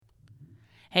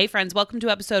Hey friends, welcome to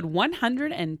episode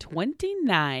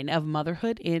 129 of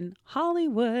Motherhood in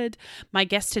Hollywood. My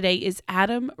guest today is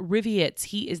Adam Rivietz.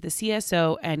 He is the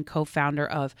CSO and co-founder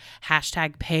of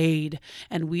 #Paid.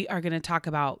 And we are going to talk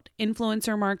about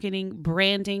influencer marketing,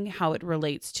 branding, how it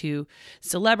relates to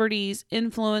celebrities,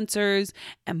 influencers,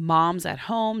 and moms at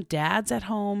home, dads at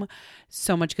home.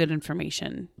 So much good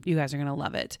information. You guys are going to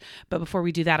love it. But before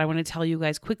we do that, I want to tell you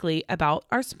guys quickly about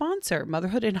our sponsor.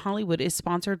 Motherhood in Hollywood is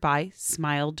sponsored by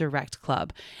Smile Direct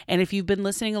Club. And if you've been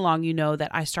listening along, you know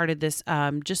that I started this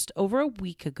just over a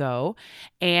week ago,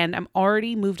 and I'm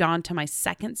already moved on to my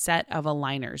second set of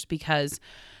aligners because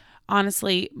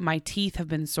honestly, my teeth have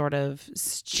been sort of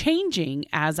changing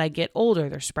as I get older.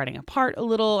 They're spreading apart a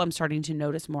little. I'm starting to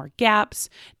notice more gaps.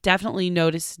 Definitely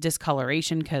notice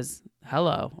discoloration because,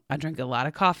 hello, I drink a lot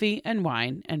of coffee and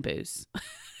wine and booze.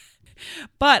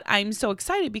 But I'm so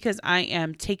excited because I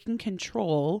am taking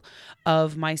control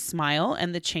of my smile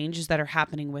and the changes that are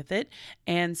happening with it.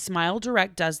 And Smile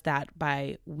Direct does that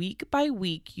by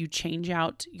week, you change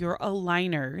out your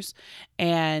aligners,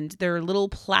 and they're little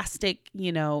plastic,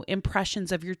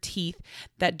 impressions of your teeth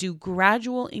that do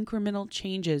gradual incremental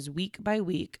changes week by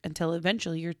week until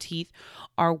eventually your teeth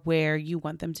are where you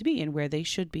want them to be and where they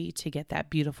should be to get that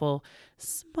beautiful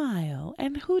smile.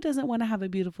 And who doesn't want to have a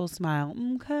beautiful smile?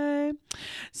 Okay.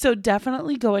 So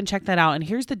definitely go and check that out. And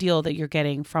here's the deal that you're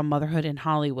getting from Motherhood in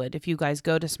Hollywood. If you guys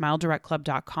go to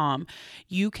SmileDirectClub.com,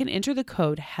 you can enter the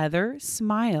code Heather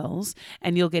Smiles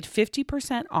and you'll get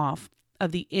 50% off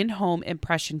of the in-home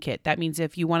impression kit. That means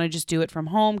if you want to just do it from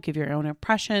home, give your own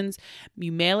impressions,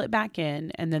 you mail it back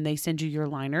in, and then they send you your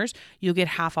liners, you'll get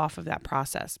half off of that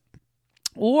process.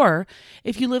 Or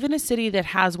if you live in a city that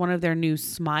has one of their new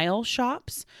smile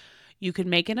shops, you can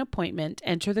make an appointment,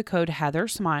 enter the code Heather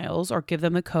Smiles, or give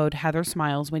them the code Heather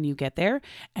Smiles when you get there,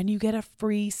 and you get a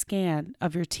free scan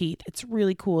of your teeth. It's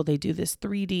really cool. They do this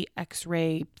 3D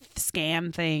X-ray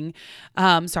scan thing.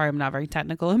 Sorry, I'm not very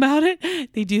technical about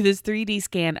it. They do this 3D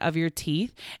scan of your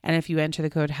teeth, and if you enter the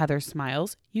code Heather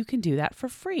Smiles, you can do that for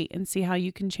free and see how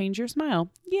you can change your smile.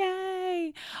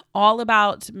 Yay! I'm all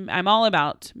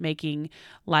about making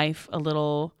life a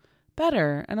little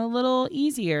better and a little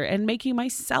easier and making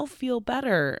myself feel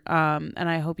better. And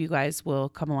I hope you guys will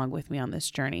come along with me on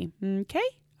this journey. Okay.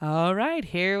 All right,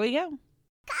 here we go.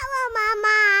 Come on,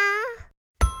 Mama.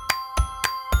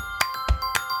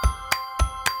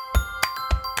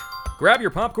 Grab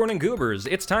your popcorn and goobers.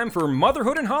 It's time for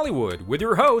Motherhood in Hollywood with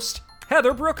your host,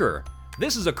 Heather Brooker.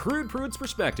 This is a crude prude's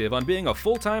perspective on being a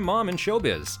full-time mom in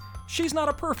showbiz. She's not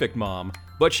a perfect mom,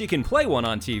 but she can play one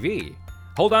on TV.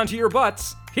 Hold on to your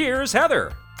butts. Here's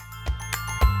Heather.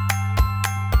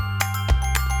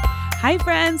 Hi,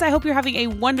 friends. I hope you're having a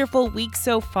wonderful week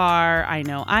so far. I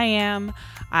know I am.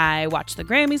 I watched the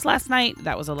Grammys last night.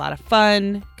 That was a lot of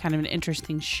fun. Kind of an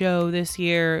interesting show this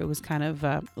year. It was kind of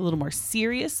a little more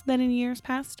serious than in years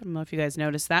past. I don't know if you guys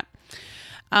noticed that.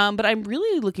 But I'm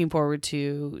really looking forward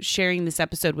to sharing this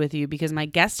episode with you because my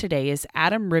guest today is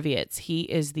Adam Rivietz. He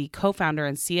is the co-founder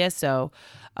and CSO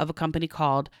of a company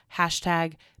called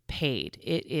 #Paid.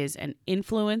 It is an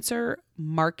influencer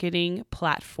marketing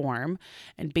platform.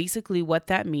 And basically what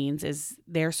that means is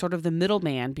they're sort of the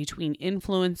middleman between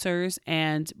influencers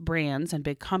and brands and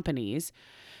big companies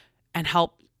and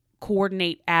help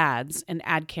coordinate ads and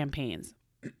ad campaigns.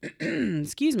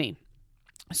 Excuse me.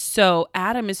 So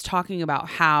Adam is talking about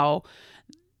how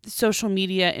social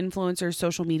media influencers,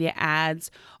 social media ads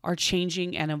are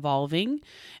changing and evolving.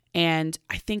 And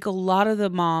I think a lot of the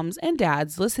moms and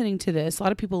dads listening to this, a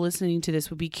lot of people listening to this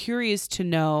would be curious to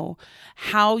know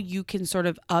how you can sort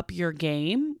of up your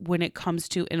game when it comes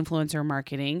to influencer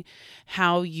marketing,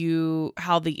 how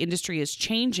the industry is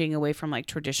changing away from like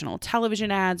traditional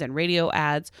television ads and radio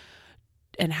ads,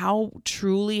 and how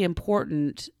truly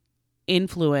important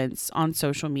influence on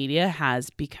social media has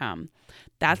become.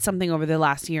 That's something over the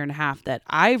last year and a half that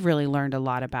I've really learned a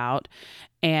lot about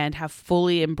and have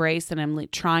fully embraced, and I'm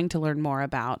trying to learn more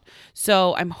about.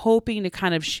 So I'm hoping to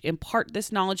kind of impart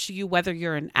this knowledge to you, whether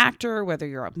you're an actor, whether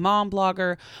you're a mom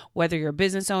blogger, whether you're a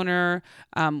business owner,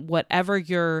 whatever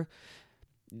your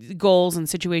goals and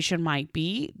situation might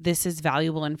be, this is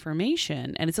valuable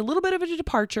information. And it's a little bit of a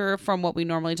departure from what we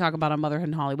normally talk about on Motherhood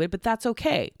in Hollywood, but that's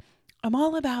okay. I'm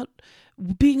all about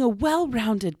being a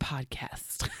well-rounded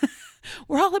podcast.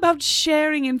 We're all about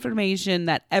sharing information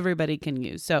that everybody can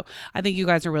use. So I think you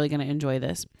guys are really going to enjoy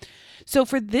this. So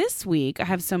for this week, I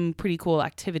have some pretty cool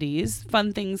activities,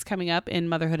 fun things coming up in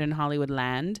Motherhood in Hollywood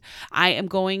land. I am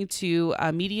going to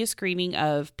a media screening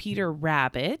of Peter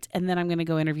Rabbit, and then I'm going to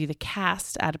go interview the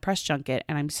cast at a press junket,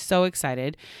 and I'm so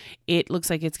excited. It looks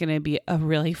like it's going to be a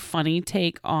really funny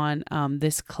take on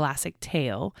this classic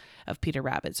tale of Peter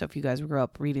Rabbit. So if you guys grew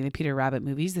up reading the Peter Rabbit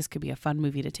movies, this could be a fun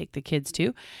movie to take the kids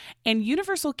to. And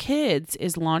Universal Kids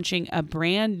is launching a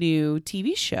brand new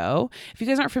TV show. If you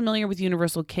guys aren't familiar with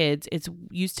Universal Kids, it's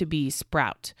used to be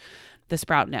Sprout, the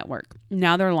Sprout Network.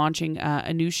 Now they're launching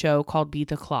a new show called Beat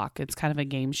the Clock. It's kind of a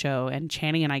game show, and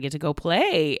Channing and I get to go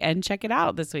play and check it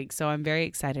out this week. So I'm very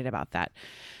excited about that.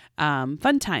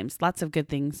 Fun times, lots of good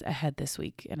things ahead this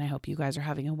week, and I hope you guys are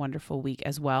having a wonderful week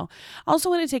as well. I also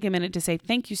want to take a minute to say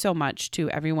thank you so much to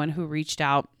everyone who reached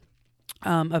out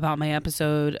about my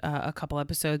episode a couple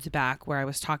episodes back where I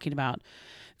was talking about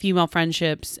female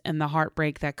friendships and the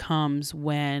heartbreak that comes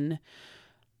when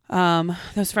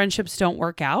those friendships don't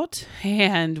work out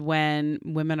and when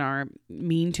women are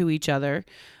mean to each other.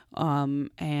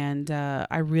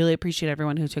 I really appreciate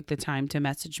everyone who took the time to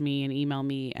message me and email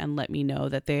me and let me know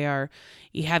that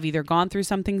you have either gone through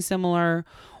something similar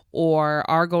or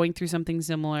are going through something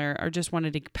similar or just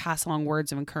wanted to pass along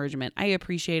words of encouragement. I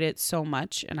appreciate it so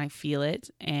much and I feel it.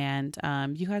 And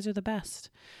you guys are the best.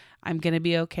 I'm going to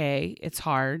be okay. It's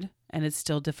hard and it's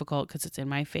still difficult because it's in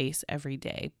my face every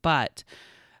day, but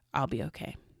I'll be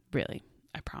okay. Really.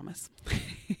 I promise.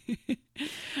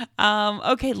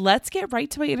 Okay, let's get right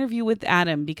to my interview with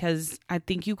Adam because I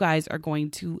think you guys are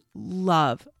going to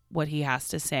love what he has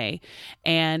to say.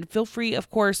 And feel free, of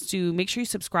course, to make sure you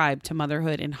subscribe to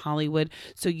Motherhood in Hollywood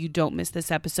so you don't miss this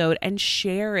episode, and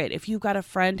share it. If you've got a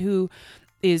friend who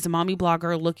is a mommy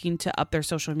blogger looking to up their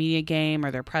social media game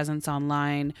or their presence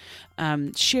online,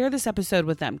 share this episode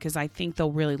with them because I think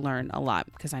they'll really learn a lot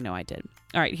because I know I did.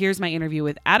 All right, here's my interview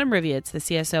with Adam Rivets, the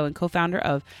CSO and co-founder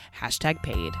of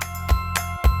 #Paid.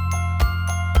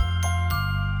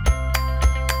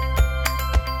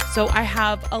 So I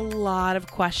have a lot of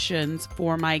questions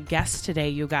for my guest today,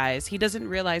 you guys. He doesn't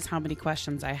realize how many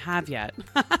questions I have yet.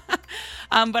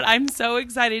 But I'm so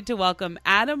excited to welcome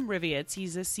Adam Rivets.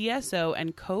 He's a CSO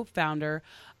and co-founder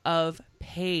of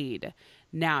Paid.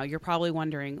 Now, you're probably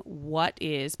wondering, what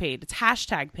is Paid? It's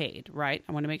 #Paid, right?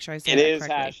 I want to make sure I say that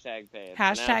correctly. It is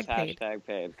 #Paid. #Paid.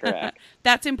 #Paid, correct.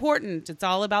 That's important. It's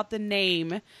all about the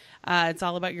name. It's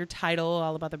all about your title,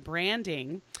 all about the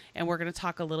branding. And we're going to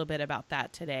talk a little bit about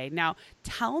that today. Now,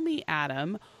 tell me,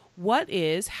 Adam, what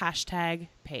is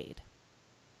 #Paid?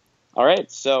 All right.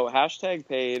 So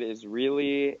 #Paid is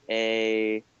really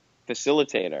a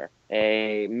facilitator,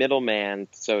 a middleman,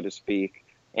 so to speak.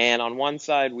 And on one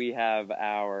side, we have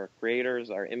our creators,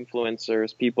 our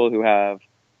influencers, people who have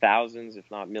thousands, if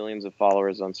not millions of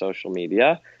followers on social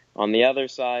media. On the other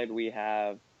side, we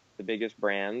have the biggest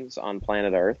brands on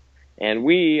planet Earth. And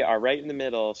we are right in the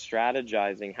middle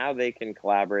strategizing how they can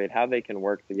collaborate, how they can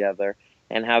work together,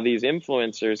 and how these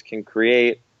influencers can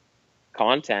create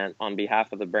content on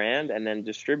behalf of the brand and then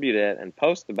distribute it and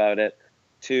post about it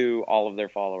to all of their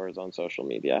followers on social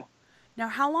media. Now,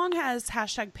 how long has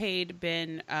 #Paid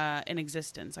been in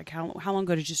existence? Like, how long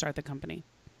ago did you start the company?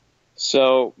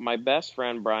 So my best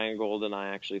friend, Brian Gold, and I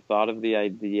actually thought of the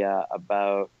idea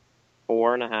about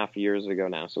 4.5 years ago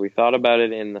now. So we thought about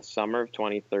it in the summer of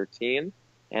 2013,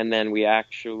 and then we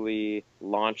actually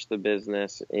launched the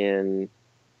business in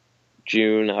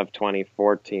June of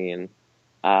 2014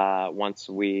 once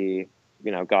we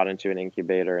got into an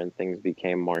incubator and things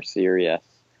became more serious.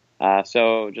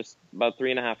 So just about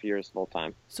 3.5 years full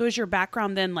time. So is your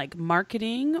background then like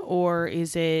marketing, or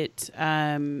is it,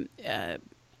 I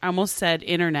almost said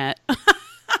internet,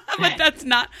 but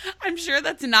I'm sure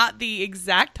that's not the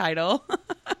exact title.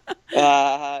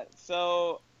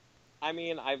 So, I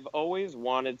mean, I've always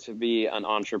wanted to be an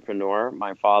entrepreneur.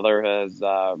 My father has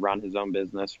run his own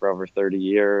business for over 30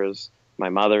 years. My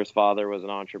mother's father was an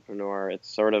entrepreneur. It's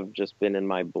sort of just been in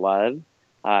my blood.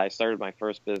 I started my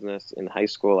first business in high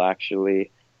school, actually,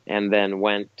 and then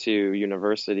went to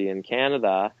university in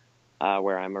Canada,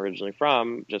 where I'm originally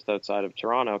from, just outside of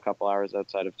Toronto, a couple hours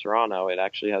outside of Toronto. It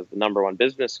actually has the #1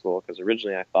 business school because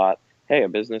originally I thought, hey, a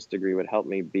business degree would help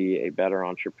me be a better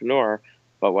entrepreneur.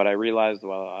 But what I realized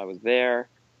while I was there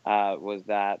was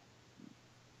that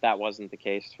wasn't the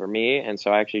case for me. And so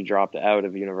I actually dropped out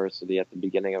of university at the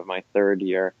beginning of my third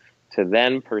year to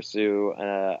then pursue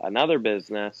another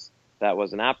business that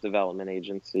was an app development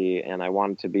agency, and I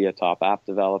wanted to be a top app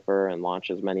developer and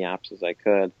launch as many apps as I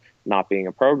could, not being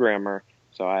a programmer.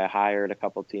 So I hired a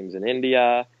couple teams in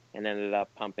India and ended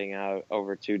up pumping out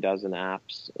over 24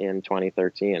 apps in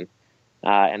 2013.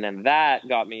 And then that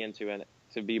got me into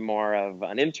to be more of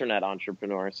an internet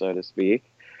entrepreneur, so to speak.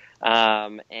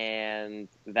 And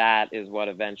that is what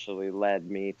eventually led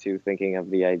me to thinking of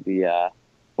the idea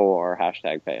for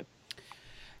Hashtag Paid.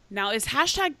 Now, is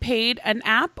Hashtag Paid an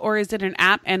app, or is it an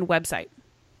app and website?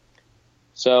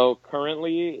 So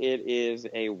currently it is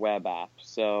a web app.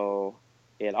 So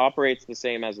it operates the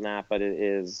same as an app, but it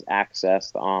is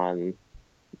accessed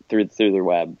through the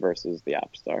web versus the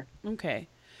App Store. Okay.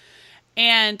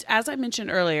 And as I mentioned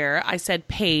earlier, I said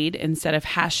paid instead of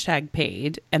Hashtag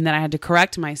Paid, and then I had to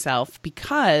correct myself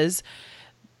because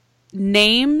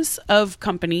names of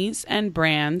companies and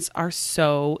brands are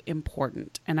so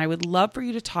important. And I would love for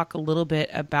you to talk a little bit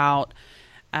about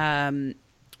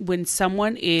when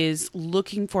someone is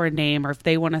looking for a name, or if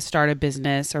they want to start a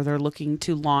business, or they're looking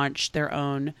to launch their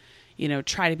own,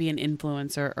 try to be an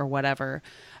influencer or whatever.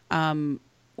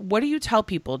 What do you tell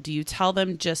people? Do you tell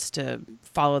them just to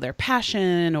follow their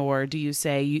passion, or do you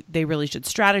say they really should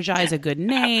strategize a good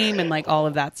name and like all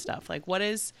of that stuff? Like what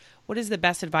is the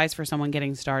best advice for someone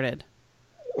getting started?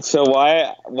 So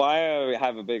why I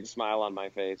have a big smile on my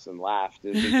face and laughed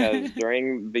is because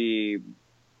during the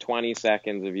 20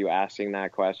 seconds of you asking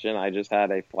that question, I just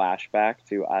had a flashback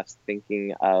to us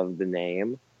thinking of the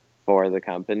name for the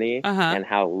company and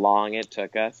how long it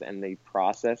took us and the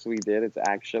process we did. It's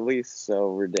actually so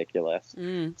ridiculous.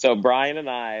 So Brian and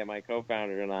I, my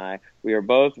co-founder and I, we are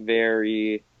both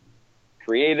very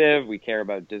creative. We care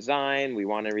about design. We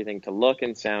want everything to look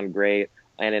and sound great.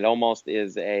 And it almost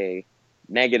is a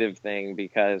negative thing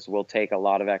because we'll take a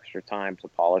lot of extra time to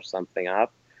polish something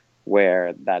up,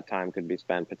 where that time could be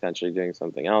spent potentially doing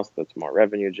something else that's more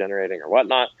revenue generating or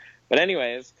whatnot. But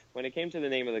anyways, when it came to the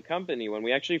name of the company, when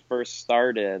we actually first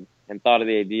started and thought of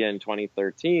the idea in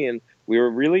 2013, we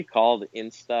were really called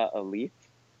Insta Elite,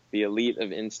 the elite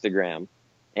of Instagram.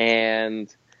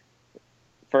 And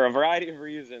for a variety of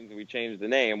reasons, we changed the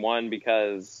name. One,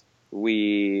 because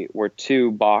we were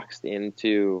too boxed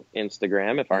into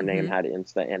Instagram if our name had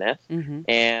Insta in it.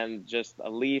 And just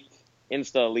elite,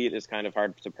 Insta Elite is kind of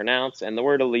hard to pronounce. And the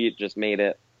word elite just made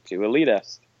it too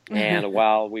elitist. And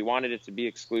while we wanted it to be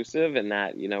exclusive and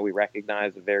that, we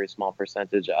recognize a very small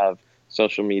percentage of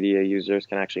social media users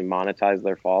can actually monetize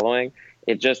their following,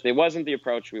 it wasn't the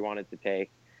approach we wanted to take.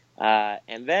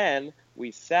 And then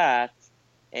we sat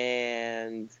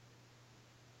and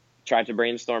tried to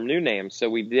brainstorm new names. So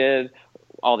we did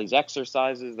all these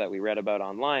exercises that we read about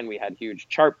online. We had huge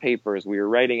chart papers. We were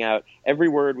writing out every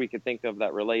word we could think of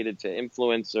that related to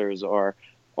influencers or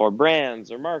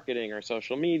brands or marketing or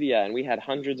social media. And we had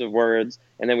hundreds of words.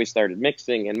 And then we started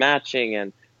mixing and matching.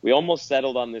 And we almost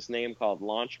settled on this name called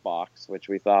Launchbox, which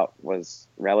we thought was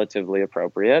relatively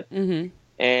appropriate.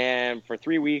 And for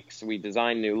 3 weeks, we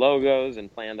designed new logos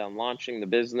and planned on launching the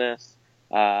business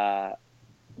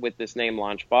with this name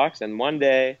Launchbox. And one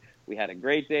day, we had a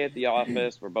great day at the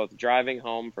office. We're both driving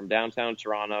home from downtown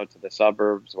Toronto to the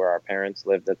suburbs where our parents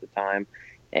lived at the time.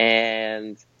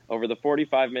 And over the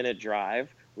 45-minute drive,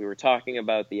 we were talking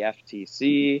about the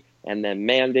FTC and then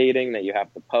mandating that you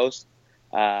have to post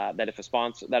that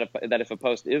if a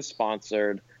post is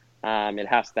sponsored, it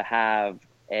has to have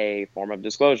a form of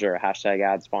disclosure, a hashtag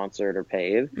ad sponsored or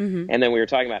paid. And then we were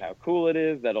talking about how cool it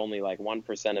is that only like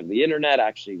 1% of the internet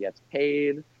actually gets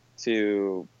paid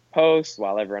to post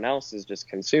while everyone else is just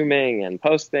consuming and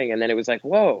posting. And then it was like,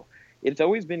 whoa, it's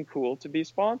always been cool to be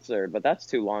sponsored, but that's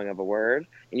too long of a word.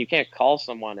 And you can't call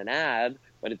someone an ad,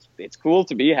 but it's cool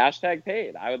to be hashtag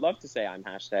paid. I would love to say I'm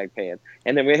hashtag paid.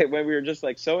 And then when we were just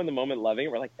like so in the moment loving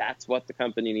it, we're like, that's what the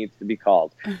company needs to be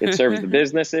called. It serves the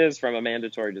businesses from a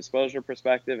mandatory disclosure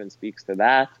perspective and speaks to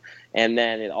that. And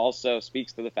then it also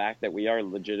speaks to the fact that we are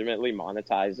legitimately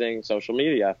monetizing social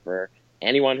media. For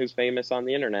anyone who's famous on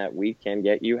the internet, we can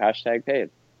get you hashtag paid.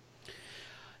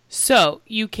 So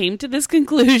you came to this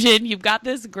conclusion. You've got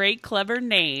this great, clever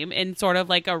name in sort of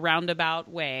like a roundabout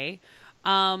way.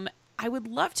 I would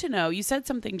love to know, you said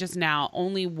something just now,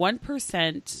 only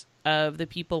 1% of the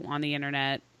people on the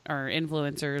internet or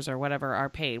influencers or whatever are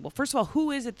paid. Well, first of all,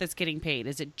 who is it that's getting paid?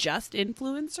 Is it just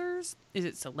influencers? Is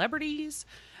it celebrities?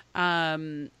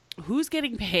 Who's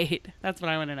getting paid? That's what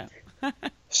I want to know.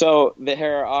 So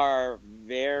there are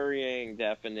varying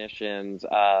definitions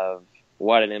of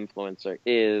what an influencer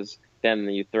is. Then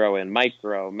you throw in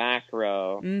micro,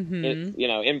 macro,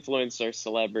 influencer,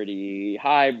 celebrity,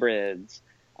 hybrids.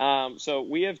 So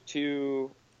we have two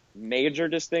major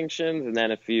distinctions and then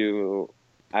a few,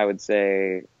 I would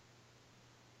say,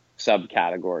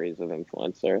 subcategories of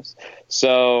influencers.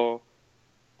 So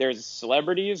there's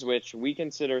celebrities, which we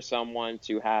consider someone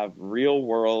to have real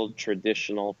world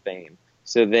traditional fame.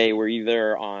 So they were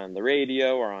either on the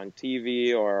radio or on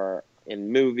TV or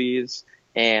in movies,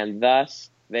 and thus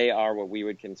they are what we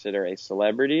would consider a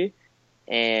celebrity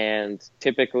and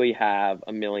typically have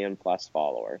 1 million plus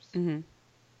followers. Mm-hmm.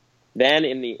 Then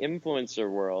in the influencer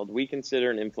world, we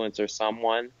consider an influencer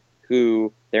someone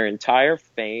who their entire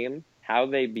fame, how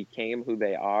they became who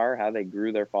they are, how they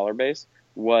grew their follower base,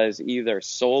 was either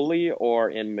solely or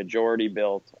in majority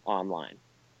built online.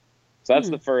 So that's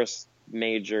the first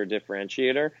major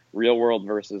differentiator, real world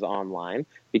versus online,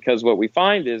 because what we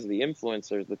find is the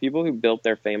influencers, the people who built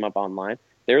their fame up online,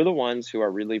 they're the ones who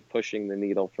are really pushing the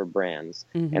needle for brands.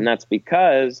 Mm-hmm. And that's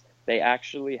because they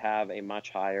actually have a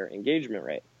much higher engagement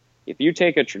rate. If you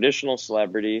take a traditional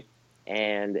celebrity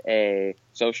and a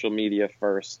social media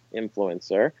first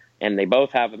influencer, and they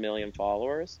both have 1 million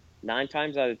followers, 9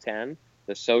 times out of 10,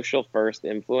 the social first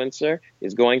influencer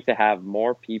is going to have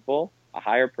more people, a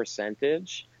higher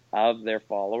percentage of their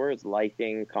followers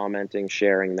liking, commenting,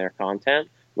 sharing their content,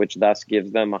 which thus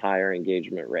gives them a higher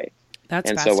engagement rate. That's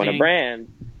and so when a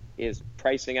brand is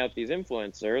pricing out these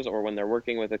influencers, or when they're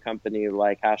working with a company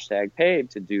like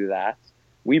 #Paid to do that,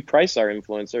 we price our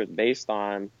influencers based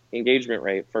on engagement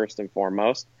rate first and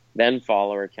foremost, then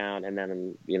follower count, and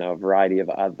then a variety of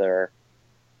other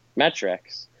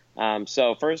metrics.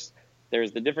 So first,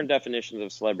 there's the different definitions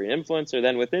of celebrity and influencer.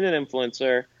 Then within an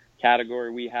influencer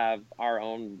category, we have our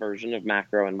own version of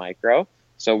macro and micro.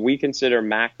 So we consider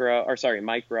micro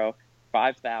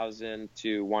 5,000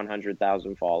 to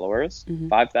 100,000 followers. Mm-hmm.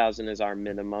 5,000 is our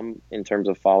minimum in terms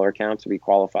of follower count to be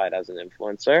qualified as an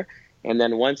influencer. And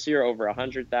then once you're over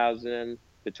 100,000,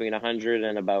 between 100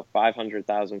 and about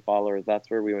 500,000 followers, that's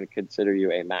where we would consider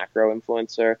you a macro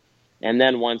influencer. And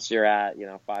then once you're at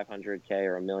 500K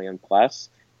or 1 million plus,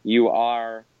 you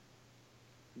are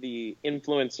the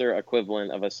influencer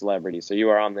equivalent of a celebrity. So you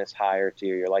are on this higher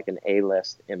tier. You're like an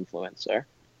A-list influencer.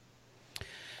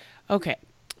 Okay.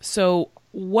 So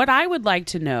what I would like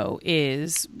to know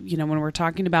is, when we're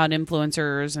talking about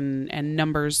influencers and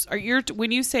numbers,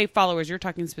 when you say followers, you're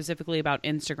talking specifically about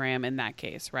Instagram in that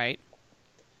case, right?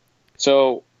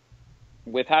 So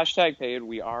with #Paid,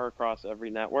 we are across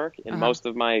every network. In most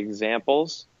of my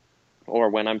examples, or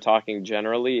when I'm talking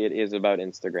generally, it is about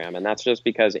Instagram. And that's just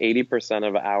because 80%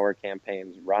 of our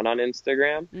campaigns run on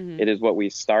Instagram. Mm-hmm. It is what we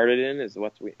started in,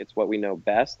 it's what we know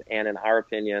best. And in our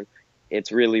opinion,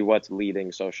 it's really what's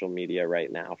leading social media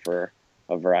right now for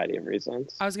a variety of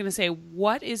reasons. I was going to say,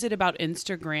 what is it about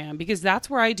Instagram? Because that's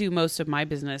where I do most of my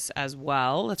business as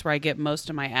well. That's where I get most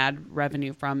of my ad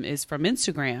revenue is from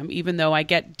Instagram. Even though I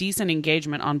get decent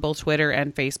engagement on both Twitter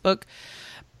and Facebook,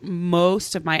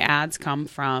 most of my ads come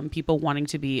from people wanting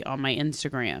to be on my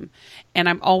Instagram. And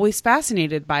I'm always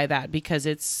fascinated by that because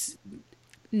it's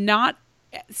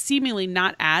seemingly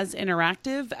not as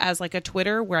interactive as like a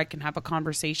Twitter where I can have a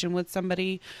conversation with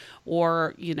somebody,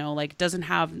 or, doesn't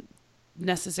have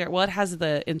it has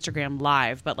the Instagram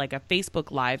live, but like a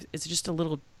Facebook live is just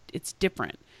it's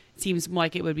different. It seems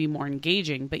like it would be more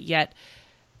engaging, but yet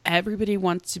everybody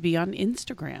wants to be on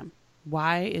Instagram.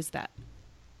 Why is that?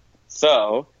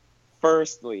 So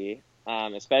firstly,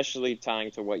 especially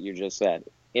tying to what you just said,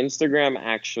 Instagram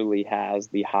actually has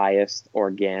the highest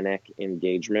organic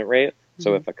engagement rate.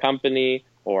 So if a company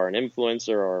or an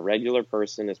influencer or a regular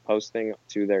person is posting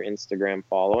to their Instagram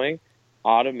following,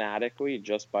 automatically,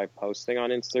 just by posting on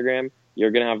Instagram,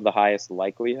 you're going to have the highest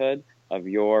likelihood of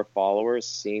your followers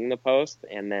seeing the post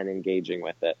and then engaging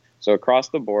with it. So across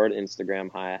the board,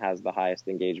 Instagram has the highest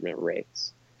engagement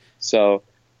rates. So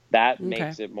that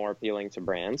makes it more appealing to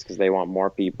brands because they want more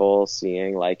people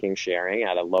seeing, liking, sharing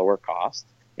at a lower cost.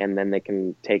 And then they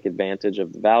can take advantage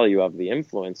of the value of the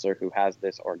influencer who has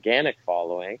this organic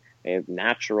following, a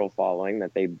natural following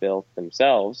that they built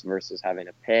themselves versus having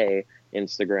to pay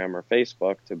Instagram or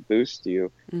Facebook to boost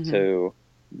you to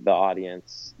the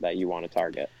audience that you want to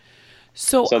target.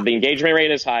 So the engagement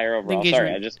rate is higher overall.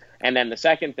 And then the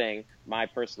second thing, my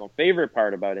personal favorite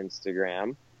part about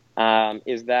Instagram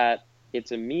is that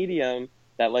it's a medium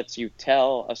that lets you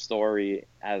tell a story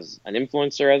as an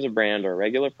influencer, as a brand, or a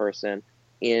regular person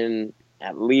in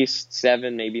at least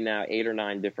 7, maybe now 8 or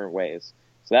 9 different ways.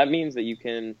 So that means that you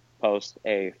can post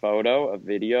a photo, a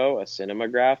video, a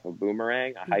cinematograph, a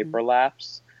boomerang, a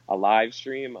hyperlapse, a live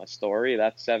stream, a story.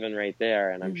 That's 7 right there,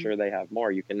 and I'm sure they have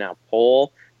more. You can now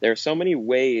poll. There are so many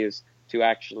ways to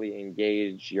actually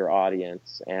engage your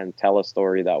audience and tell a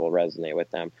story that will resonate with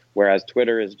them. Whereas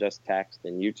Twitter is just text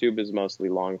and YouTube is mostly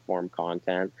long form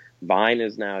content. Vine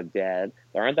is now dead.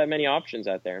 There aren't that many options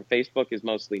out there. And Facebook is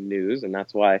mostly news. And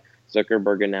that's why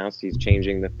Zuckerberg announced he's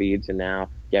changing the feed to now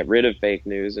get rid of fake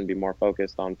news and be more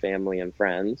focused on family and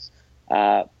friends.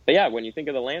 But yeah, when you think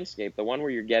of the landscape, the one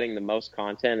where you're getting the most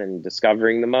content and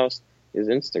discovering the most is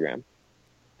Instagram.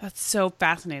 That's so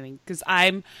fascinating because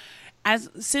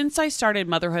since I started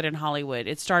Motherhood in Hollywood,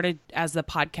 it started as the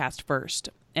podcast first.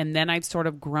 And then I've sort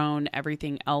of grown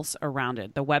everything else around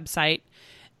it, the website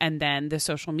and then the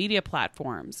social media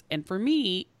platforms. And for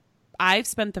me, I've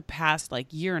spent the past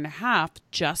year and a half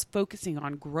just focusing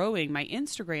on growing my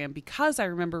Instagram because I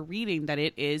remember reading that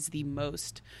it is the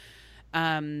most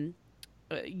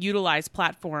utilized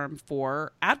platform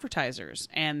for advertisers,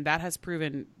 and that has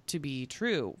proven to be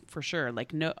true for sure.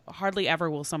 No, hardly ever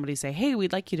will somebody say, "Hey,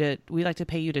 we'd like to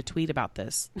pay you to tweet about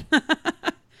this."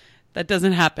 That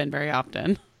doesn't happen very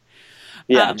often.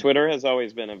 Yeah, Twitter has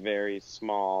always been a very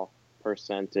small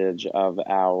percentage of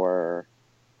our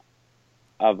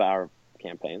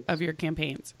campaigns. Of your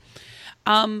campaigns.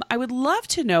 I would love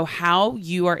to know how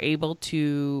you are able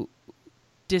to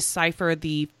decipher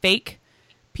the fake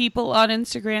people on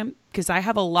Instagram, because I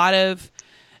have a lot of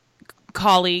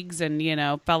colleagues and,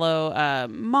 fellow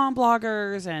mom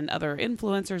bloggers and other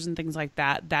influencers and things like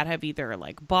that have either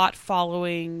bought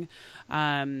following.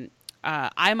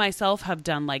 I myself have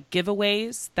done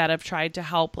giveaways that have tried to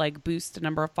help boost the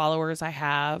number of followers I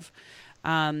have.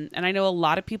 And I know a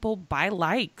lot of people buy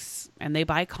likes and they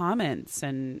buy comments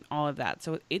and all of that.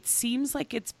 So it seems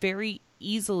like it's very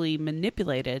easily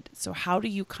manipulated. So how do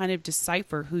you kind of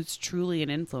decipher who's truly an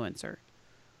influencer?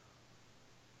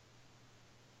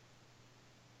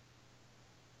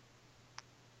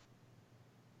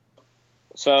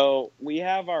 So we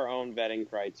have our own vetting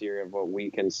criteria of what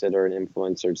we consider an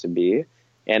influencer to be.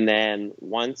 And then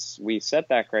once we set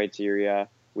that criteria,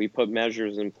 we put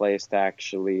measures in place to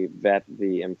actually vet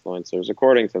the influencers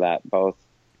according to that, both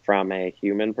from a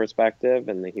human perspective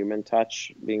and the human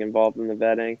touch being involved in the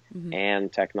vetting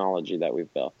and technology that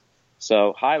we've built.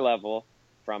 So high level,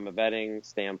 from a vetting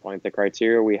standpoint, the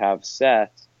criteria we have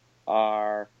set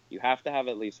are: you have to have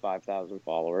at least 5,000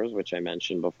 followers, which I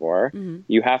mentioned before.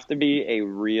 You have to be a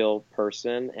real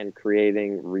person and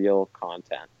creating real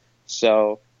content.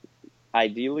 So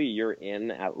ideally, you're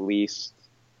in at least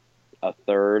a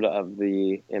third of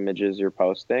the images you're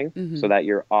posting so that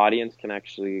your audience can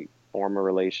actually form a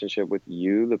relationship with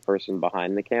you, the person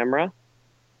behind the camera.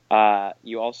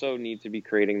 You also need to be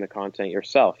creating the content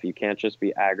yourself. You can't just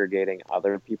be aggregating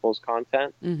other people's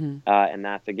content. And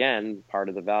that's, again, part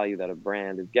of the value that a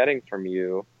brand is getting from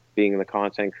you, being the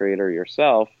content creator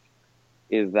yourself,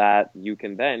 is that you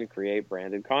can then create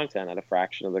branded content at a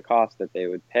fraction of the cost that they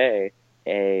would pay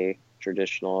a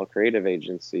traditional creative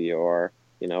agency or,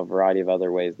 a variety of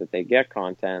other ways that they get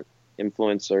content.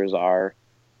 Influencers are,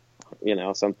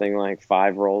 something like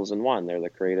 5 roles in one. They're the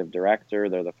creative director,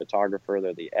 they're the photographer,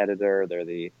 they're the editor, they're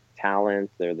the talent,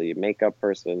 they're the makeup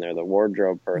person, they're the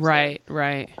wardrobe person.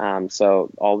 Right. So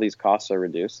all these costs are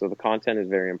reduced. So the content is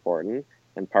very important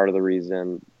and part of the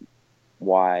reason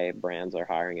why brands are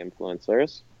hiring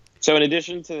influencers. So in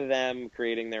addition to them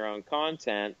creating their own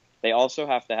content, they also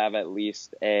have to have at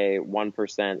least a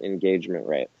 1% engagement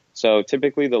rate. So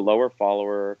typically the lower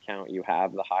follower count you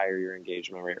have, the higher your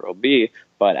engagement rate will be.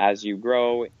 But as you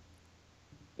grow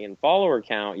in follower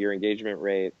count, your engagement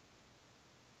rate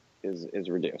is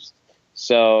reduced.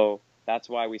 So that's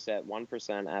why we set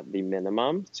 1% at the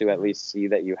minimum to at least see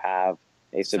that you have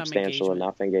a substantial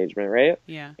enough engagement rate.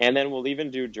 Yeah. And then we'll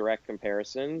even do direct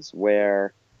comparisons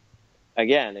where,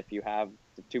 again, if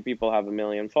two people have 1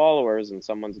 million followers and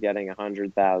someone's getting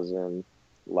 100,000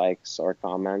 likes or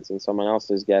comments and someone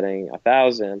else is getting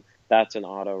 1,000, that's an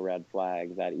auto red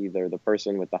flag that either the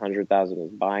person with the 100,000 is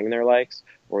buying their likes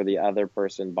or the other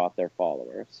person bought their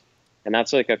followers. And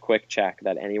that's a quick check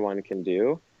that anyone can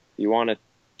do. You want to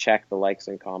check the likes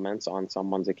and comments on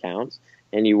someone's account,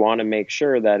 and you want to make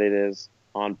sure that it is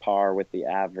on par with the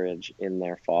average in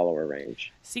their follower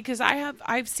range. See, because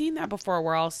I've seen that before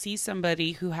where I'll see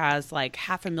somebody who has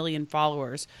 500,000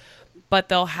 followers, but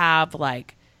they'll have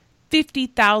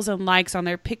 50,000 likes on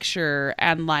their picture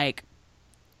and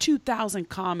 2,000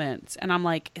 comments. And I'm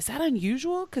like, is that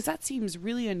unusual? Because that seems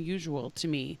really unusual to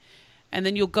me. And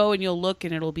then you'll go and you'll look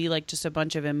and it'll be just a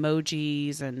bunch of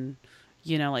emojis and,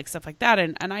 stuff like that.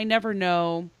 And I never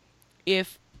know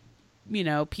if,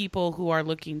 people who are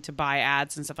looking to buy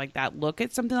ads and stuff like that look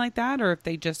at something like that, or if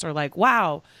they just are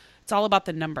wow, it's all about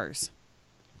the numbers.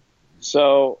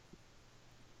 So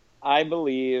I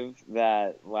believe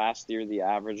that last year the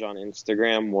average on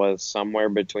Instagram was somewhere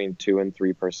between 2 and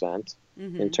 3%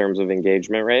 in terms of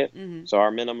engagement rate. So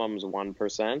our minimum is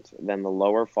 1%. Then the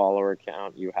lower follower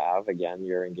count you have, again,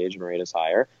 your engagement rate is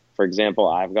higher. For example,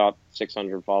 I've got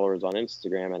 600 followers on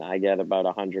Instagram and I get about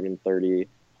 130,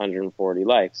 140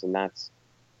 likes. And that's,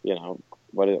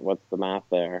 what's the math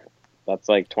there? That's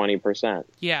 20%.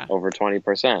 Yeah. Over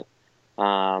 20%.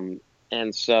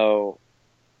 And so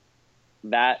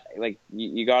that, like,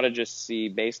 you got to just see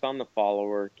based on the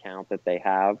follower count that they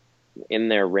have in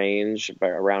their range, but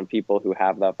around people who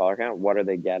have that follower count, what are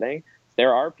they getting?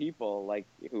 There are people like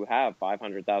who have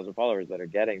 500,000 followers that are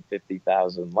getting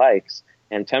 50,000 likes,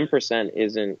 and 10%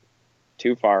 isn't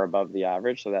too far above the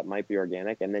average. So that might be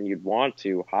organic. And then you'd want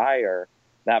to hire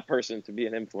that person to be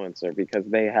an influencer because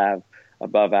they have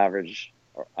above average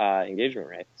engagement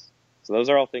rates. So those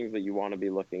are all things that you want to be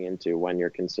looking into when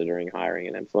you're considering hiring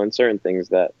an influencer, and things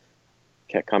that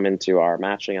can come into our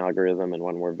matching algorithm and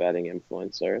when we're vetting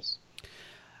influencers.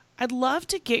 I'd love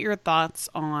to get your thoughts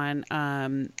on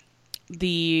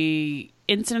the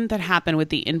incident that happened with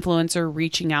the influencer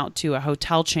reaching out to a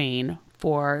hotel chain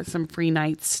for some free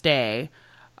night stay.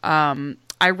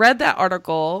 I read that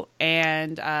article,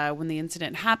 and when the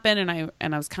incident happened,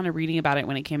 and I was kind of reading about it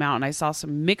when it came out, and I saw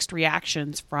some mixed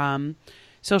reactions from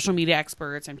social media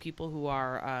experts and people who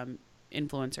are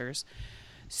influencers.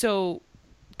 So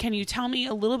can you tell me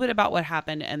a little bit about what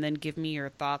happened, and then give me your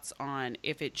thoughts on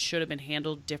if it should have been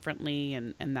handled differently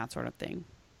and that sort of thing?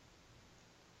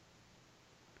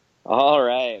 All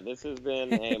right. This has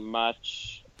been a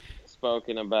much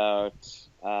spoken about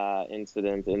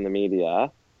incident in the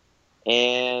media.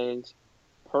 And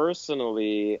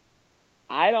personally,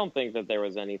 I don't think that there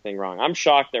was anything wrong. I'm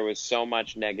shocked there was so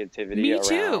much negativity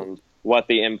around what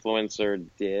the influencer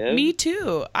did. Me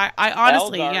too. I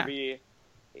honestly, Elle Darby,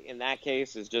 in that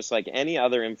case, is just like any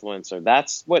other influencer.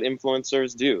 That's what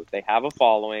influencers do. They have a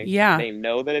following. Yeah. They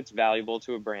know that it's valuable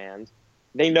to a brand.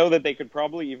 They know that they could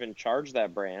probably even charge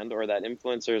that brand, or that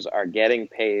influencers are getting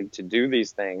paid to do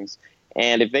these things.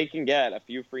 And if they can get a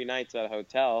few free nights at a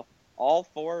hotel, all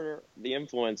for the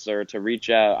influencer to reach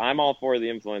out. I'm all for the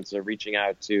influencer reaching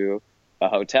out to a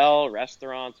hotel,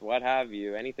 restaurants, what have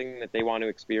you, anything that they want to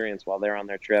experience while they're on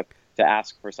their trip, to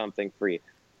ask for something free.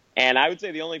 And I would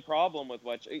say the only problem with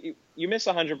what you miss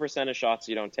 100% of shots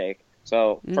you don't take.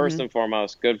 So first and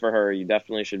foremost, good for her. You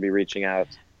definitely should be reaching out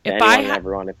to anyone and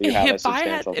everyone if you have a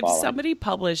substantial following. If somebody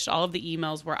published all of the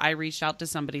emails where I reached out to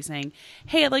somebody saying,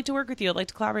 hey, I'd like to work with you, I'd like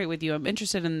to collaborate with you, I'm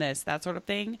interested in this, that sort of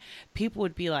thing, people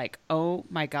would be like, oh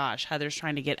my gosh, Heather's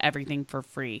trying to get everything for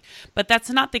free. But that's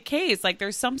not the case. Like,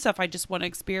 there's some stuff I just want to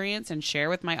experience and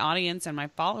share with my audience and my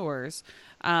followers.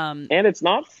 And it's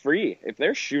not free. If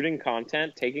they're shooting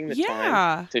content, taking the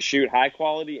time to shoot high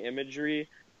quality imagery,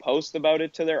 post about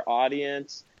it to their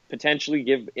audience, potentially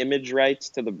give image rights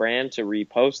to the brand to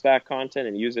repost that content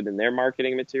and use it in their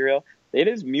marketing material, it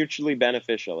is mutually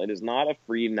beneficial. It is not a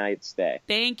free night stay.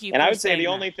 Thank you. And I would say the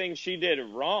only thing she did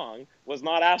wrong was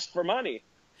not ask for money.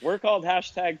 We're called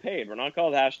 #paid. We're not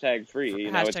called #free.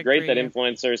 You know, it's great that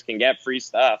influencers can get free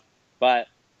stuff, but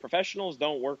professionals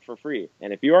don't work for free.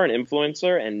 And if you are an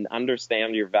influencer and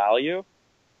understand your value,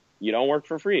 you don't work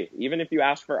for free. Even if you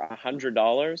ask for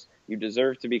 $100, you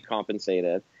deserve to be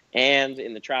compensated. And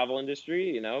in the travel industry,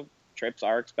 you know, trips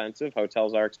are expensive,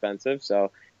 hotels are expensive,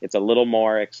 so it's a little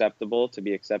more acceptable to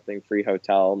be accepting free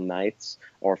hotel nights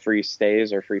or free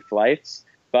stays or free flights.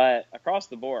 But across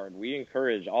the board, we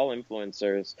encourage all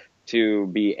influencers to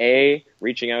be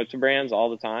reaching out to brands all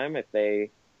the time. If they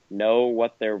know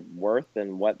what they're worth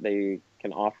and what they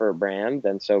can offer a brand,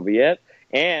 then so be it.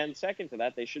 And second to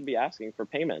that, they should be asking for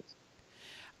payment.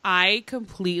 I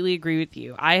completely agree with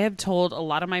you. I have told a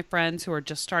lot of my friends who are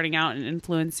just starting out and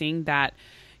influencing that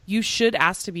you should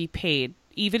ask to be paid.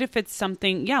 Even if it's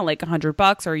something, like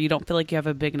 $100, or you don't feel like you have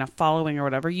a big enough following or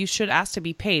whatever, you should ask to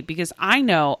be paid, because I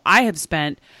know I have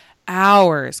spent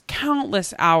hours,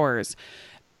 countless hours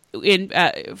in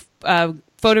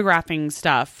photographing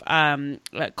stuff,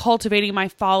 cultivating my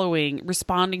following,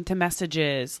 responding to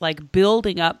messages, like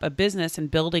building up a business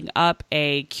and building up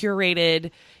a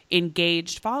curated,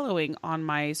 engaged following on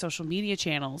my social media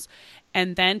channels.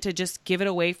 And then to just give it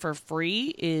away for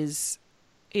free is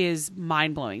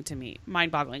mind-blowing to me,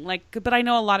 mind-boggling. But I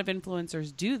know a lot of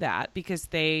influencers do that because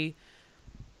they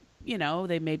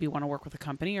maybe want to work with a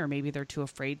company, or maybe they're too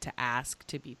afraid to ask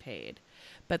to be paid.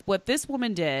 But what this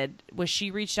woman did was she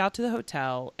reached out to the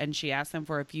hotel and she asked them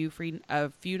for a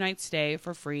few nights stay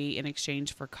for free in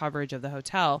exchange for coverage of the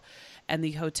hotel. And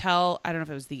the hotel, I don't know if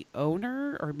it was the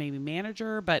owner or maybe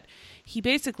manager, but he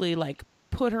basically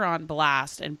put her on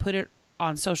blast and put it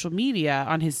on social media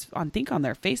on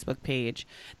their Facebook page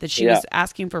that she was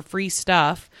asking for free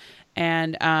stuff.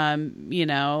 And,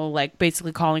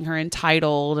 basically calling her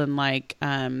entitled and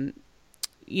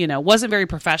wasn't very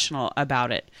professional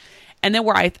about it. And then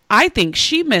where I think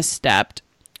she misstepped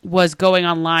was going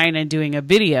online and doing a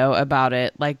video about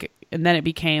it, and then it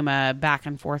became a back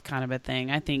and forth kind of a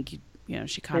thing. I think,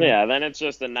 she kind of... Yeah, then it's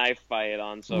just a knife fight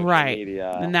on social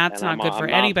media. And that's not good for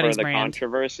anybody's brand.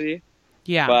 Controversy.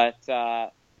 Yeah.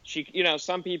 But she,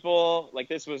 some people, like,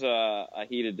 this was a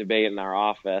heated debate in our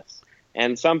office,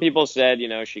 and some people said,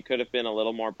 she could have been a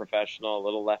little more professional, a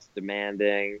little less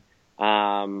demanding.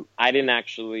 I didn't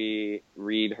actually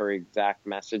read her exact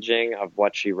messaging of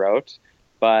what she wrote,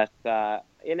 but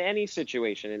in any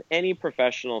situation, in any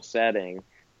professional setting,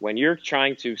 when you're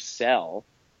trying to sell,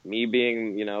 me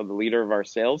being, the leader of our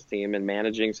sales team and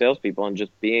managing salespeople and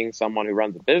just being someone who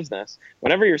runs a business,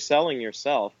 whenever you're selling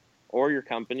yourself or your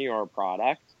company or a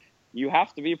product, you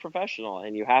have to be professional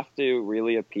and you have to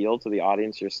really appeal to the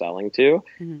audience you're selling to.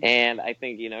 Mm-hmm. And I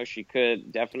think, she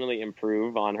could definitely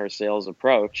improve on her sales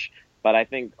approach. But I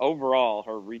think overall,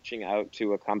 her reaching out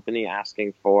to a company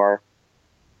asking for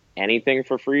anything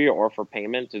for free or for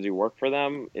payment to do work for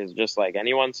them is just like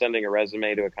anyone sending a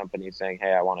resume to a company saying,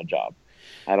 hey, I want a job.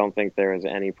 I don't think there is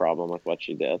any problem with what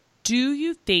she did. Do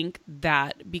you think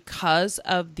that because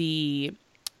of the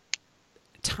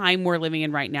time we're living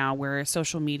in right now where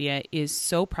social media is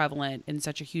so prevalent in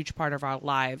such a huge part of our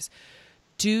lives,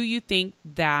 do you think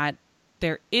that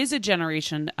there is a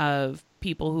generation of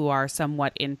people who are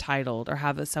somewhat entitled or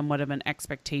have somewhat of an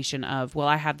expectation of, well,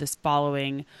 I have this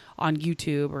following on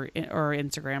YouTube or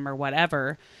Instagram or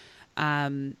whatever,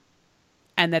 and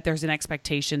that there's an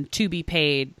expectation to be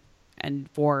paid and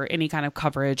for any kind of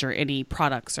coverage or any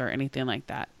products or anything like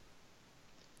that?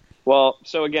 Well,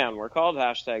 so again, we're called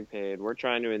 #paid. We're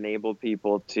trying to enable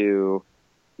people to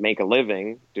make a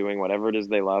living doing whatever it is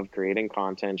they love, creating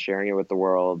content, sharing it with the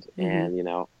world, and,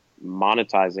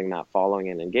 monetizing that following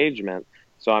and engagement.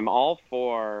 So I'm all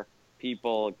for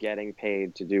people getting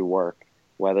paid to do work,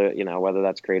 whether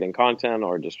that's creating content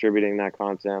or distributing that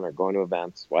content or going to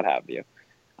events, what have you.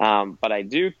 But I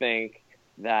do think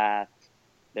that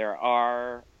there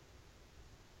are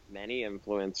many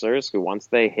influencers who, once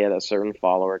they hit a certain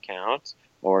follower count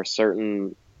or a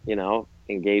certain,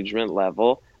 engagement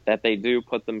level, that they do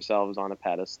put themselves on a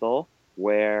pedestal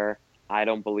where I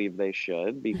don't believe they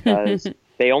should, because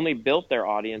they only built their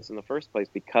audience in the first place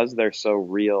because they're so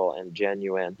real and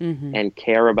genuine and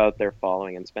care about their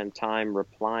following and spend time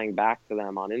replying back to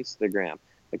them on Instagram.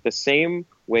 Like the same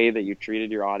way that you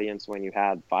treated your audience when you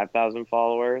had 5,000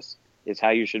 followers is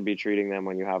how you should be treating them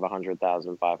when you have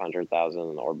 100,000, 500,000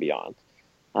 or beyond.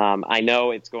 I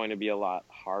know it's going to be a lot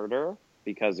harder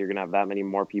because you're going to have that many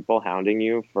more people hounding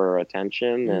you for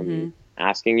attention and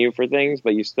asking you for things,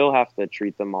 but you still have to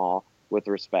treat them all with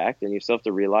respect, and you still have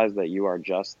to realize that you are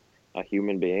just a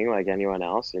human being like anyone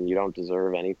else, and you don't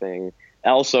deserve anything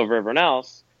else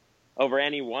over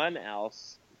anyone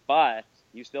else, but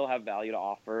you still have value to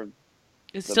offer.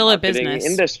 It's still a business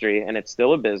industry, and it's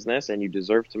still a business, and you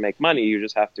deserve to make money. You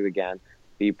just have to, again,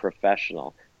 be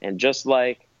professional. And just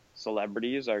like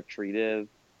celebrities are treated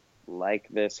like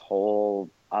this whole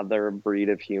other breed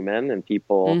of human, and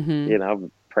people,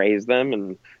 praise them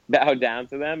and bow down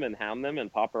to them and hound them,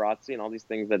 and paparazzi and all these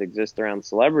things that exist around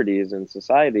celebrities in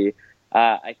society,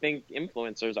 I think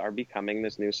influencers are becoming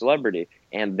this new celebrity,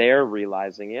 and they're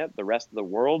realizing it. The rest of the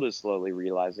world is slowly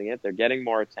realizing it. They're getting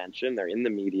more attention. They're in the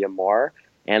media more,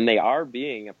 and they are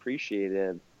being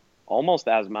appreciated almost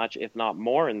as much, if not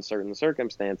more in certain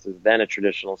circumstances, than a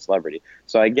traditional celebrity.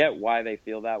 So I get why they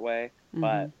feel that way,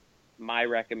 but my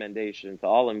recommendation to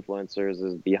all influencers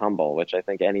is be humble, which I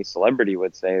think any celebrity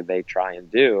would say they try and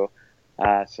do.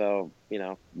 So,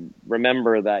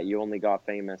 remember that you only got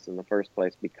famous in the first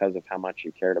place because of how much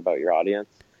you cared about your audience,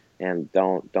 and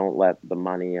don't let the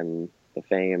money and the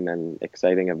fame and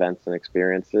exciting events and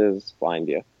experiences blind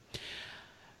you.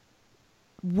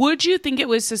 Would you think it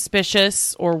was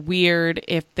suspicious or weird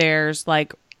if there's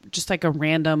just a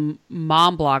random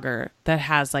mom blogger that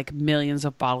has millions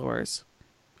of followers?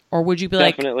 Or would you be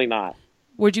Definitely not.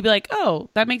 Would you be like, oh,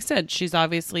 that makes sense. She's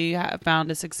obviously found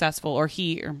a successful, or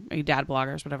he, or a dad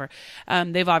bloggers, whatever.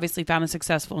 They've obviously found a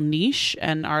successful niche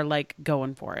and are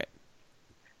going for it.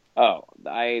 Oh,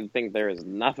 I think there is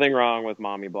nothing wrong with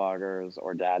mommy bloggers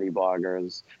or daddy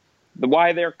bloggers.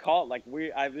 Why they're called,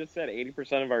 I've just said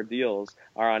 80% of our deals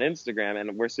are on Instagram,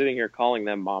 and we're sitting here calling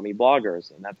them mommy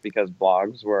bloggers. And that's because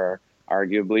blogs were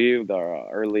arguably the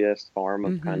earliest form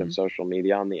of kind of social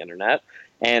media on the internet.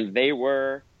 And they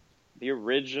were the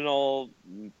original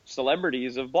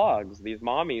celebrities of blogs. These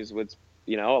mommies would,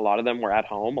 a lot of them were at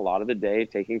home a lot of the day,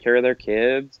 taking care of their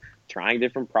kids, trying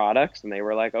different products. And they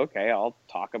were like, okay, I'll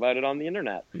talk about it on the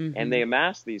internet. And they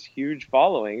amassed these huge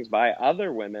followings by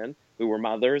other women who were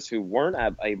mothers who weren't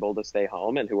able to stay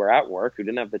home and who were at work, who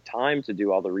didn't have the time to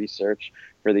do all the research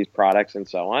for these products and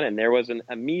so on. And there was an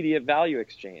immediate value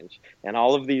exchange. And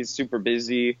all of these super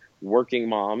busy working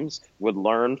moms would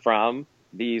learn from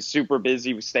these super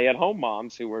busy stay-at-home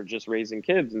moms who were just raising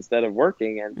kids instead of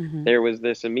working. And Mm-hmm. there was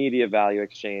this immediate value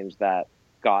exchange that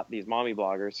got these mommy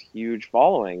bloggers huge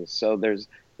followings. So as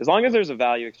long as there's a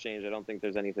value exchange, I don't think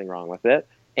there's anything wrong with it.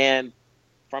 And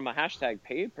from a hashtag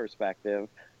paid perspective,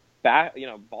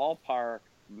 ballpark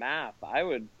math, I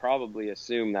would probably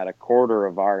assume that a quarter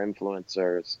of our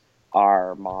influencers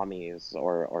are mommies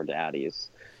or daddies.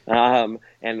 And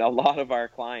a lot of our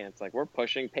clients, like, we're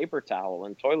pushing paper towel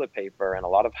and toilet paper and a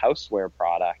lot of houseware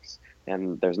products.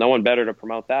 And there's no one better to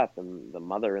promote that than the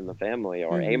mother in the family,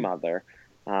 or a mother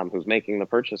who's making the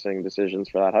purchasing decisions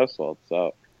for that household.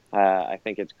 So I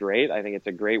think it's great. I think it's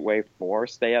a great way for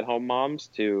stay-at-home moms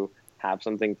to have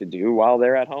something to do while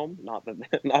they're at home. Not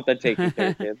that taking care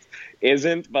of kids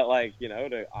isn't, but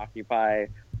to occupy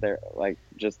their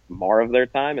just more of their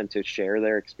time and to share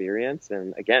their experience,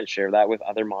 and again share that with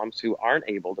other moms who aren't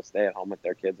able to stay at home with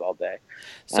their kids all day,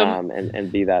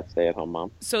 and be that stay-at-home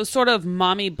mom. So sort of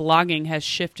mommy blogging has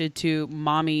shifted to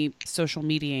mommy social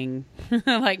mediaing,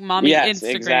 like mommy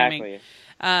Instagramming. Exactly.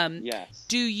 Yes.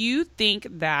 Do you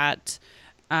think that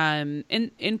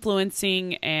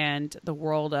influencing and the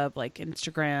world of like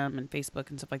Instagram and Facebook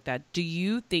and stuff like that, do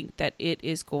you think that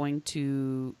it's proving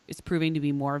to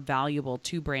be more valuable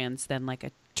to brands than like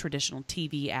a traditional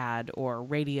TV ad or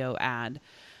radio ad?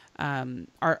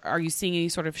 Are you seeing any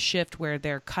sort of shift where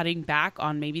they're cutting back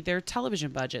on maybe their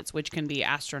television budgets, which can be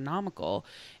astronomical,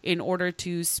 in order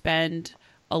to spend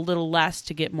a little less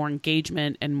to get more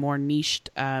engagement and more niched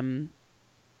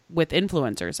with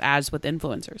influencers, as with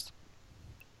influencers?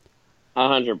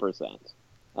 100%.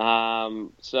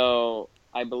 So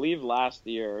I believe last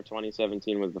year,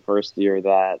 2017, was the first year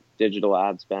that digital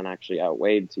ad spend actually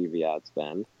outweighed TV ad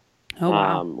spend. Oh,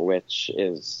 wow. Which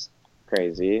is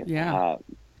crazy. Yeah.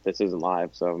 This isn't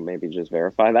live, so maybe just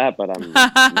verify that, but I'm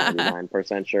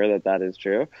 99% sure that is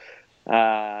true.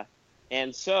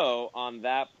 And so on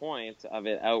that point of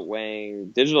it outweighing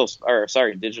digital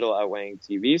outweighing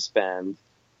TV spend,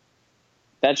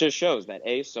 that just shows that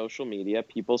social media,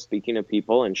 people speaking to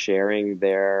people and sharing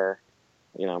their,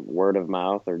 word of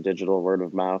mouth or digital word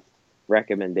of mouth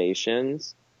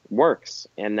recommendations works,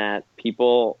 and that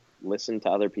people listen to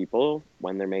other people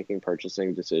when they're making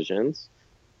purchasing decisions.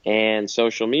 And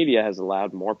social media has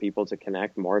allowed more people to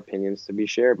connect, more opinions to be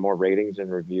shared, more ratings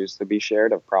and reviews to be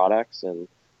shared of products, and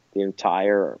the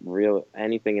entire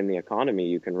anything in the economy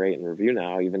you can rate and review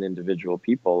now, even individual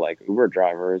people like Uber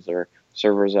drivers or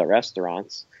servers at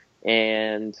restaurants.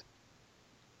 And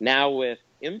now with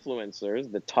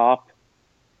influencers, the top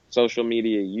social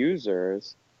media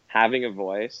users having a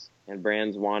voice and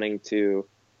brands wanting to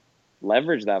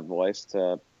leverage that voice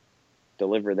to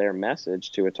deliver their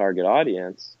message to a target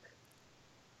audience,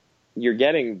 you're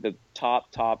getting the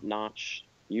top-notch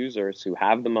users who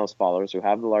have the most followers, who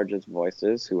have the largest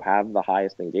voices, who have the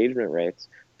highest engagement rates,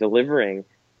 delivering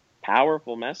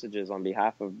powerful messages on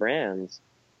behalf of brands,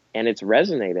 and it's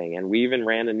resonating. And we even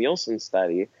ran a Nielsen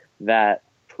study that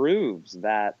proves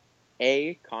that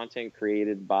content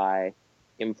created by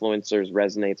influencers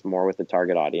resonates more with the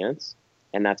target audience,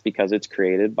 and that's because it's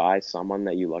created by someone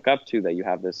that you look up to, that you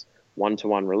have this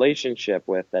one-to-one relationship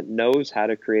with, that knows how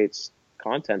to create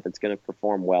content that's going to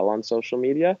perform well on social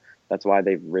media. That's why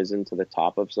they've risen to the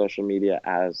top of social media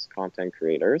as content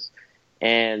creators.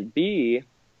 And B,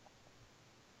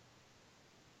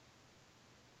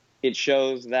 it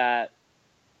shows that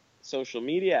social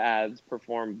media ads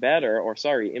perform better,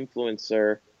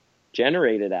 influencer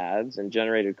generated ads and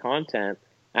generated content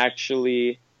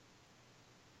actually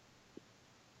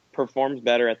performs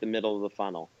better at the middle of the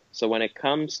funnel. So when it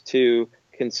comes to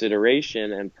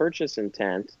consideration and purchase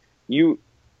intent, you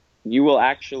will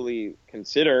actually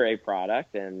consider a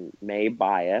product and may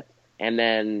buy it, and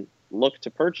then look to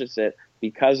purchase it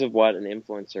because of what an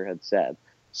influencer had said.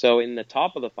 So in the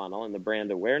top of the funnel, in the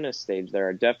brand awareness stage, there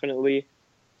are definitely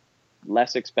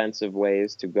less expensive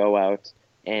ways to go out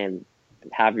and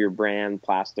have your brand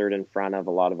plastered in front of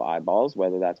a lot of eyeballs,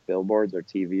 whether that's billboards or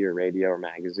TV or radio or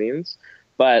magazines.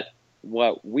 But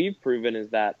what we've proven is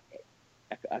that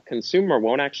a consumer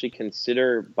won't actually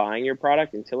consider buying your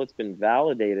product until it's been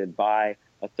validated by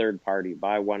a third party,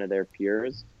 by one of their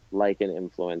peers, like an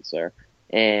influencer.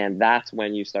 And that's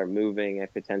when you start moving a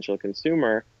potential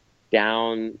consumer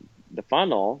down the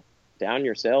funnel, down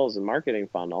your sales and marketing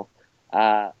funnel,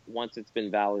 once it's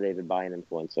been validated by an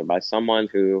influencer, by someone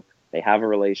who they have a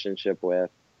relationship with,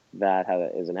 that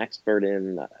is an expert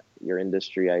in your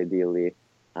industry, ideally,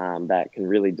 that can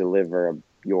really deliver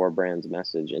your brand's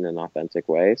message in an authentic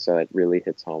way, so it really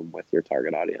hits home with your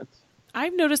target audience.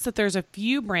 I've noticed that there's a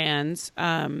few brands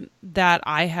that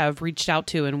I have reached out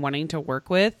to and wanting to work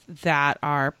with that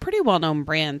are pretty well-known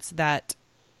brands that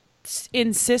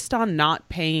insist on not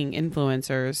paying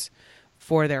influencers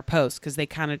for their posts because they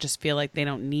kind of just feel like they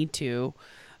don't need to,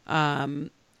 and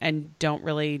don't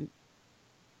really,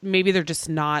 maybe they're just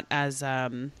not as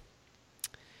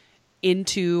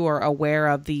into or aware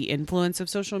of the influence of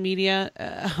social media.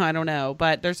 I don't know,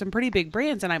 but there's some pretty big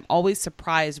brands, and I'm always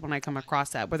surprised when I come across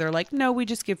that where they're like, no, we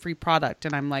just give free product.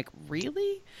 And I'm like,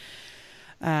 really?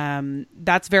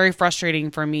 That's very frustrating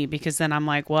for me because then I'm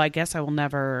like, well, I guess I will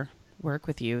never work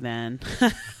with you then.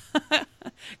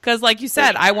 Because like you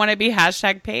said, I want to be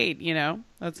 #paid, you know?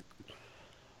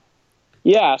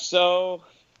 Yeah, so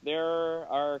there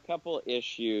are a couple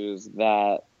issues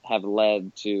that have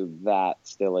led to that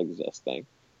still existing.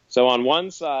 So on one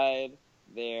side,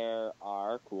 there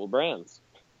are cool brands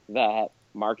that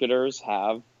marketers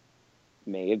have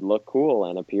made look cool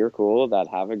and appear cool, that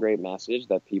have a great message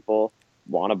that people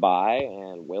want to buy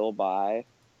and will buy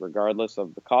regardless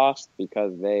of the cost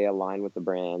because they align with the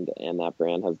brand and that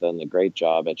brand has done a great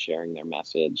job at sharing their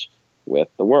message with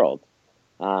the world.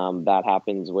 That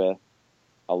happens with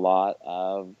a lot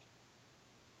of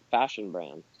fashion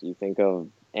brands. You think of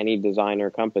any designer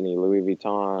company, Louis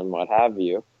Vuitton, what have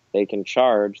you, they can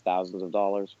charge thousands of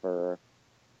dollars for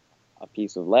a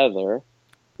piece of leather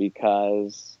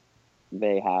because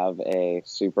they have a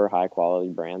super high quality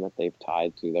brand that they've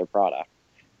tied to their product.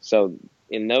 So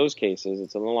in those cases,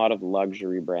 it's in a lot of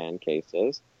luxury brand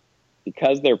cases,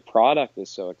 because their product is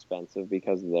so expensive,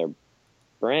 because of their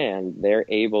brand, they're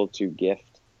able to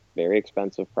gift very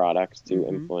expensive products to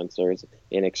influencers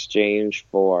in exchange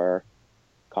for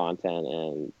content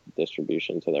and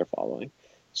distribution to their following.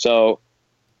 So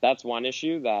that's one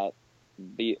issue that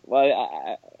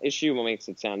issue makes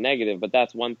it sound negative, but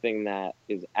that's one thing that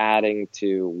is adding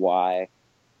to why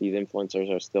these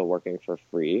influencers are still working for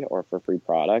free or for free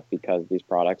product, because these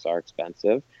products are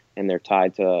expensive and they're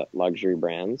tied to luxury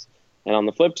brands. And on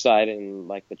the flip side, in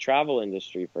like the travel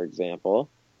industry, for example,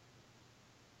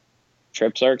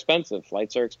 trips are expensive,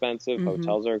 flights are expensive,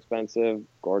 hotels are expensive,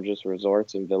 gorgeous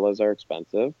resorts and villas are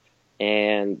expensive,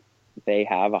 and they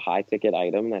have a high ticket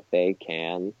item that they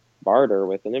can barter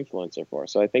with an influencer for.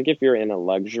 So I think if you're in a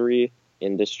luxury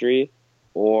industry,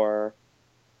 or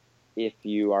if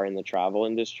you are in the travel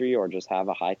industry or just have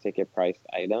a high ticket priced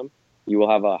item, you will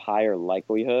have a higher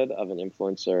likelihood of an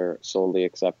influencer solely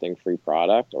accepting free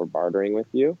product or bartering with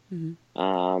you.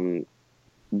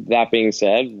 That being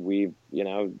said, we've,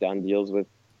 done deals with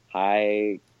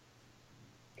high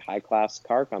class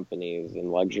car companies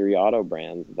and luxury auto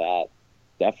brands that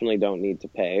definitely don't need to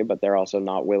pay, but they're also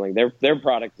not willing. Their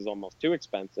product is almost too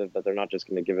expensive, but they're not just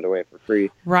going to give it away for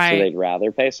free. Right. So they'd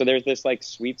rather pay. So there's this like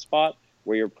sweet spot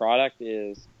where your product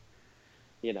is,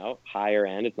 higher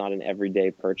end. It's not an everyday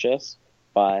purchase,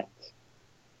 but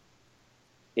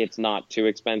it's not too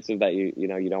expensive that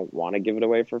you don't want to give it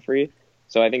away for free.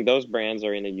 So I think those brands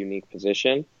are in a unique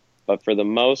position, but for the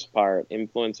most part,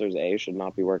 influencers should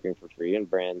not be working for free and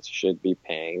brands should be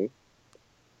paying.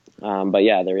 But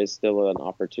yeah, there is still an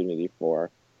opportunity for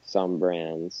some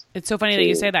brands. It's so funny that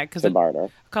you say that, because a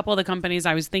couple of the companies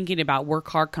I was thinking about were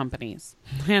car companies.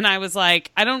 And I was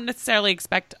like, I don't necessarily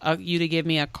expect you to give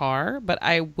me a car, but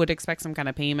I would expect some kind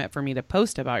of payment for me to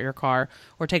post about your car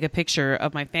or take a picture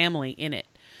of my family in it.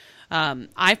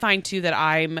 I find too that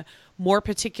I'm more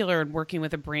particular in working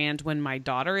with a brand when my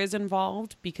daughter is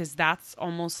involved, because that's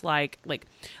almost like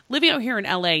living out here in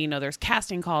LA, there's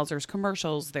casting calls, there's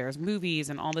commercials, there's movies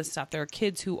and all this stuff. There are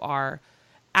kids who are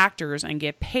actors and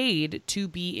get paid to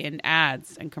be in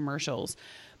ads and commercials.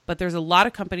 But there's a lot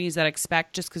of companies that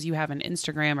expect, just because you have an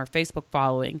Instagram or Facebook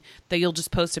following, that you'll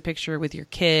just post a picture with your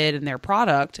kid and their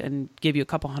product and give you a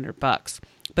couple $100.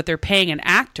 But they're paying an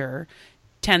actor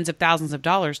tens of thousands of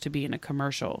dollars to be in a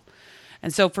commercial.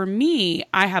 And so for me,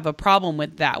 I have a problem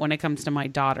with that when it comes to my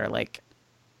daughter.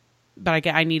 But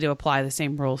I need to apply the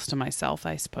same rules to myself,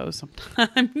 I suppose,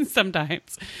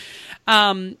 sometimes.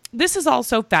 This is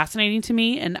also fascinating to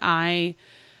me, and I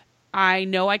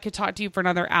know I could talk to you for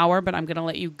another hour, but I'm going to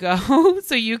let you go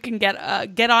so you can get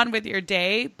on with your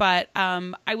day. But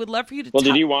I would love for you to. Well,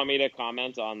 did you want me to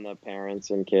comment on the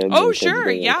parents and kids? Oh, and sure,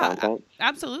 kids yeah,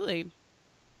 absolutely.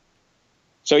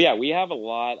 So yeah, we have a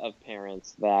lot of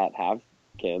parents that have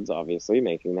kids, obviously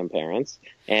making them parents,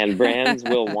 and brands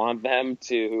will want them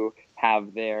to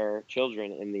have their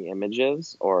children in the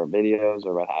images or videos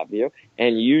or what have you.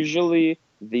 And usually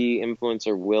the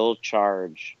influencer will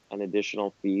charge an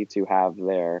additional fee to have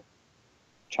their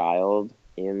child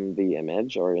in the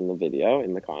image or in the video,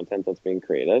 in the content that's being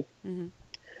created.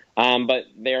 But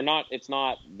they're not. It's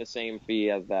not the same fee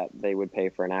as that they would pay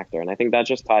for an actor, and I think that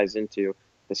just ties into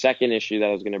the second issue that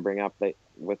I was going to bring up that,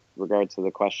 with regard to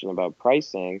the question about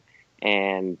pricing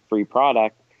and free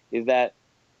product, is that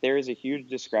there is a huge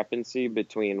discrepancy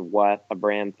between what a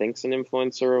brand thinks an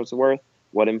influencer is worth,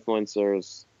 what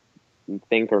influencers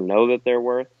think or know that they're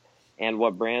worth, and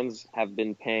what brands have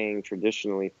been paying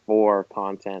traditionally for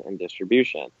content and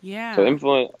distribution. Yeah.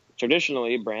 So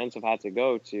traditionally, brands have had to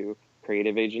go to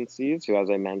creative agencies who, as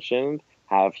I mentioned,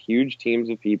 have huge teams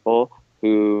of people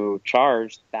who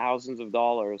charge thousands of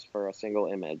dollars for a single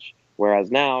image.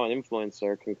 Whereas now an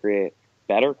influencer can create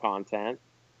better content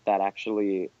that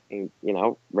actually,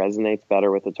 resonates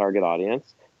better with the target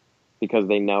audience because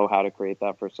they know how to create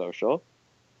that for social.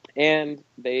 And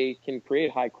they can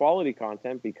create high quality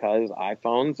content because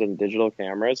iPhones and digital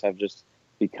cameras have just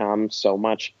become so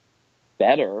much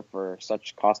better for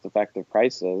such cost effective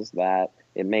prices that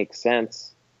it makes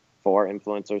sense for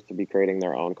influencers to be creating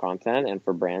their own content and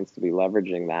for brands to be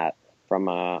leveraging that from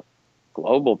a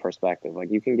global perspective. Like,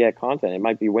 you can get content. It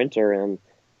might be winter in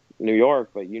New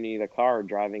York, but you need a car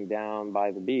driving down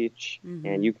by the beach,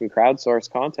 and you can crowdsource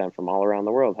content from all around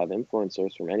the world, have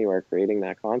influencers from anywhere creating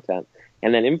that content.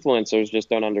 And then influencers just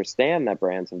don't understand that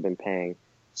brands have been paying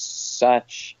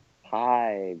such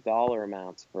high dollar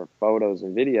amounts for photos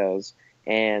and videos,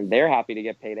 and they're happy to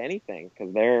get paid anything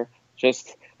because they're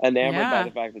just enamored by the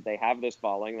fact that they have this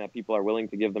following, that people are willing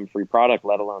to give them free product,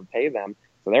 let alone pay them.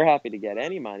 So they're happy to get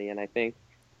any money. And I think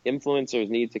influencers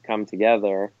need to come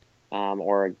together,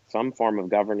 or some form of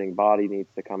governing body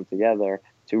needs to come together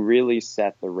to really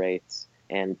set the rates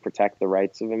and protect the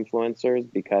rights of influencers,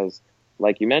 because,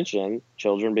 like you mentioned,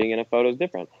 children being in a photo is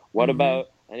different. What about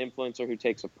an influencer who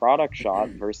takes a product shot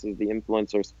versus the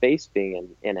influencer's face being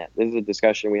in it? This is a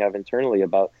discussion we have internally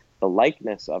about the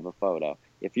likeness of a photo.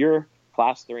 If you're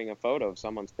plastering a photo of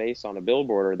someone's face on a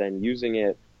billboard or then using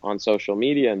it on social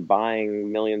media and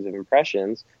buying millions of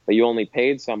impressions, but you only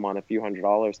paid someone a few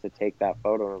 $100s to take that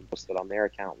photo and post it on their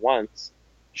account once,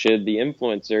 should the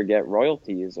influencer get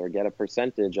royalties or get a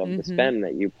percentage of the spend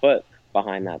that you put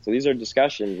behind that? So these are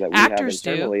discussions that we Actors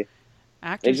have internally. do.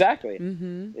 Actors.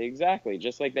 Exactly. Exactly.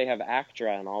 Just like they have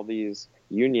ACTRA and all these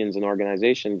unions and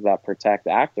organizations that protect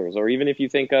actors. Or even if you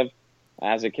think of,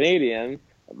 as a Canadian,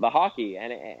 the hockey,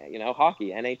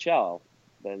 NHL,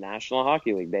 the National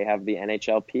Hockey League, they have the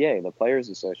NHLPA, the Players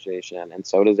Association, and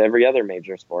so does every other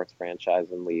major sports franchise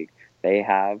and league. They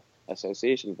have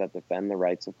associations that defend the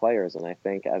rights of players. And I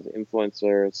think as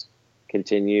influencers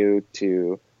continue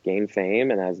to gain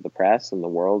fame and as the press and the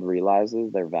world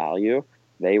realizes their value,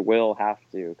 they will have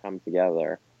to come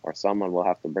together, or someone will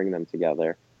have to bring them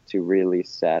together to really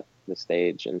set the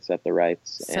stage and set the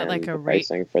rights and like the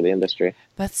pricing for the industry.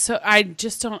 That's so, I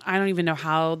don't even know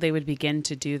how they would begin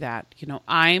to do that.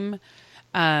 I'm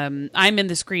in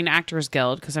the Screen Actors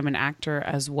Guild because I'm an actor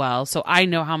as well. So I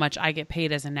know how much I get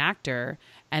paid as an actor,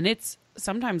 and it's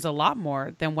sometimes a lot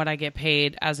more than what I get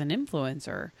paid as an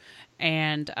influencer.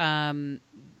 And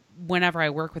whenever I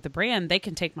work with a brand, they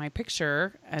can take my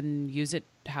picture and use it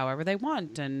however they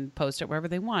want and post it wherever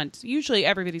they want. Usually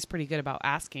everybody's pretty good about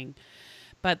asking.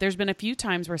 But there's been a few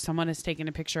times where someone has taken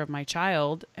a picture of my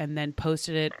child and then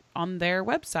posted it on their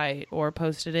website or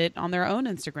posted it on their own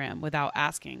Instagram without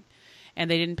asking. And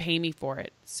they didn't pay me for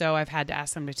it. So I've had to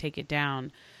ask them to take it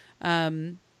down.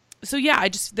 So yeah,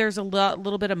 there's a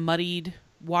little bit of muddied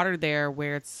water there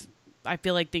where I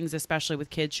feel like things, especially with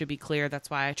kids, should be clear.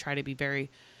 That's why I try to be very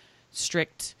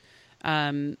strict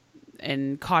and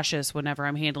cautious whenever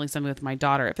I'm handling something with my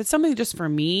daughter. If it's something just for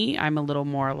me, I'm a little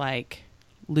more like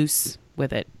loose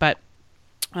with it. But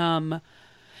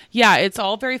yeah, it's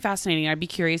all very fascinating. I'd be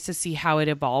curious to see how it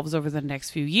evolves over the next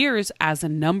few years as the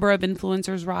number of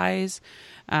influencers rise,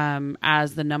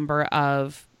 as the number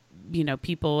of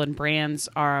people and brands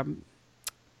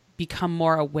become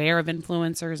more aware of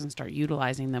influencers and start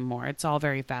utilizing them more. It's all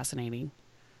very fascinating.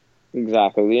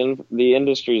 Exactly. The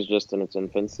industry is just in its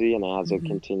infancy, and as it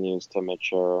continues to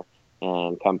mature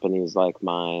and companies like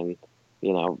mine,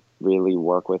 really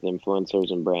work with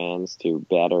influencers and brands to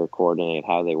better coordinate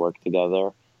how they work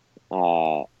together,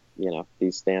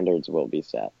 these standards will be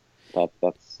set.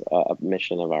 That's a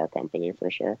mission of our company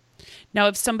for sure. Now,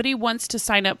 if somebody wants to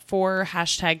sign up for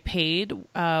 #paid,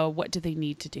 what do they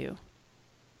need to do?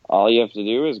 All you have to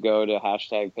do is go to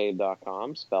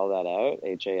 #paid.com, spell that out,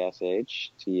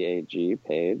 HASHTAG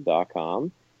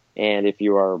paid.com. And if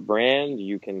you are a brand,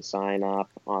 you can sign up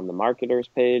on the marketers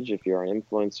page. If you're an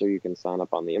influencer, you can sign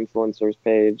up on the influencers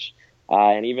page.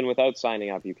 And even without signing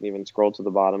up, you can even scroll to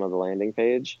the bottom of the landing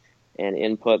page and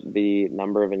input the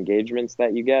number of engagements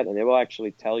that you get, and it will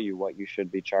actually tell you what you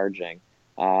should be charging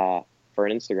for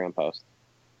an Instagram post.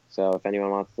 So if anyone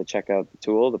wants to check out the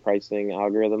tool, the pricing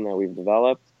algorithm that we've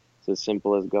developed, it's as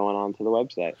simple as going on to the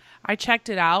website. I checked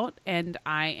it out, and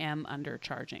I am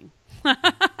undercharging.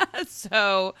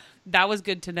 So that was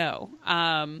good to know.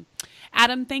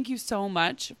 Adam, thank you so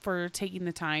much for taking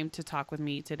the time to talk with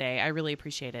me today. I really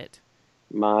appreciate it.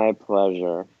 My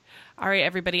pleasure. All right,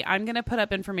 everybody, I'm going to put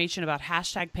up information about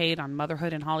 #paid on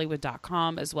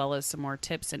motherhoodinhollywood.com, as well as some more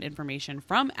tips and information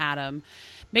from Adam.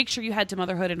 Make sure you head to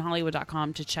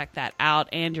motherhoodinhollywood.com to check that out.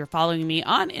 And you're following me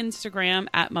on Instagram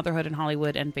at Motherhood in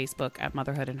Hollywood and Facebook at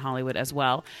Motherhood in Hollywood as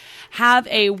well. Have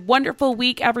a wonderful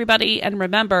week, everybody. And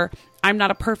remember, I'm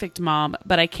not a perfect mom,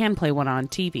 but I can play one on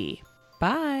TV.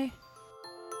 Bye.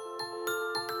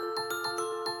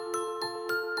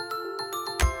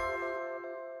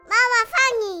 Mama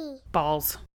funny.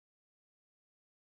 Balls.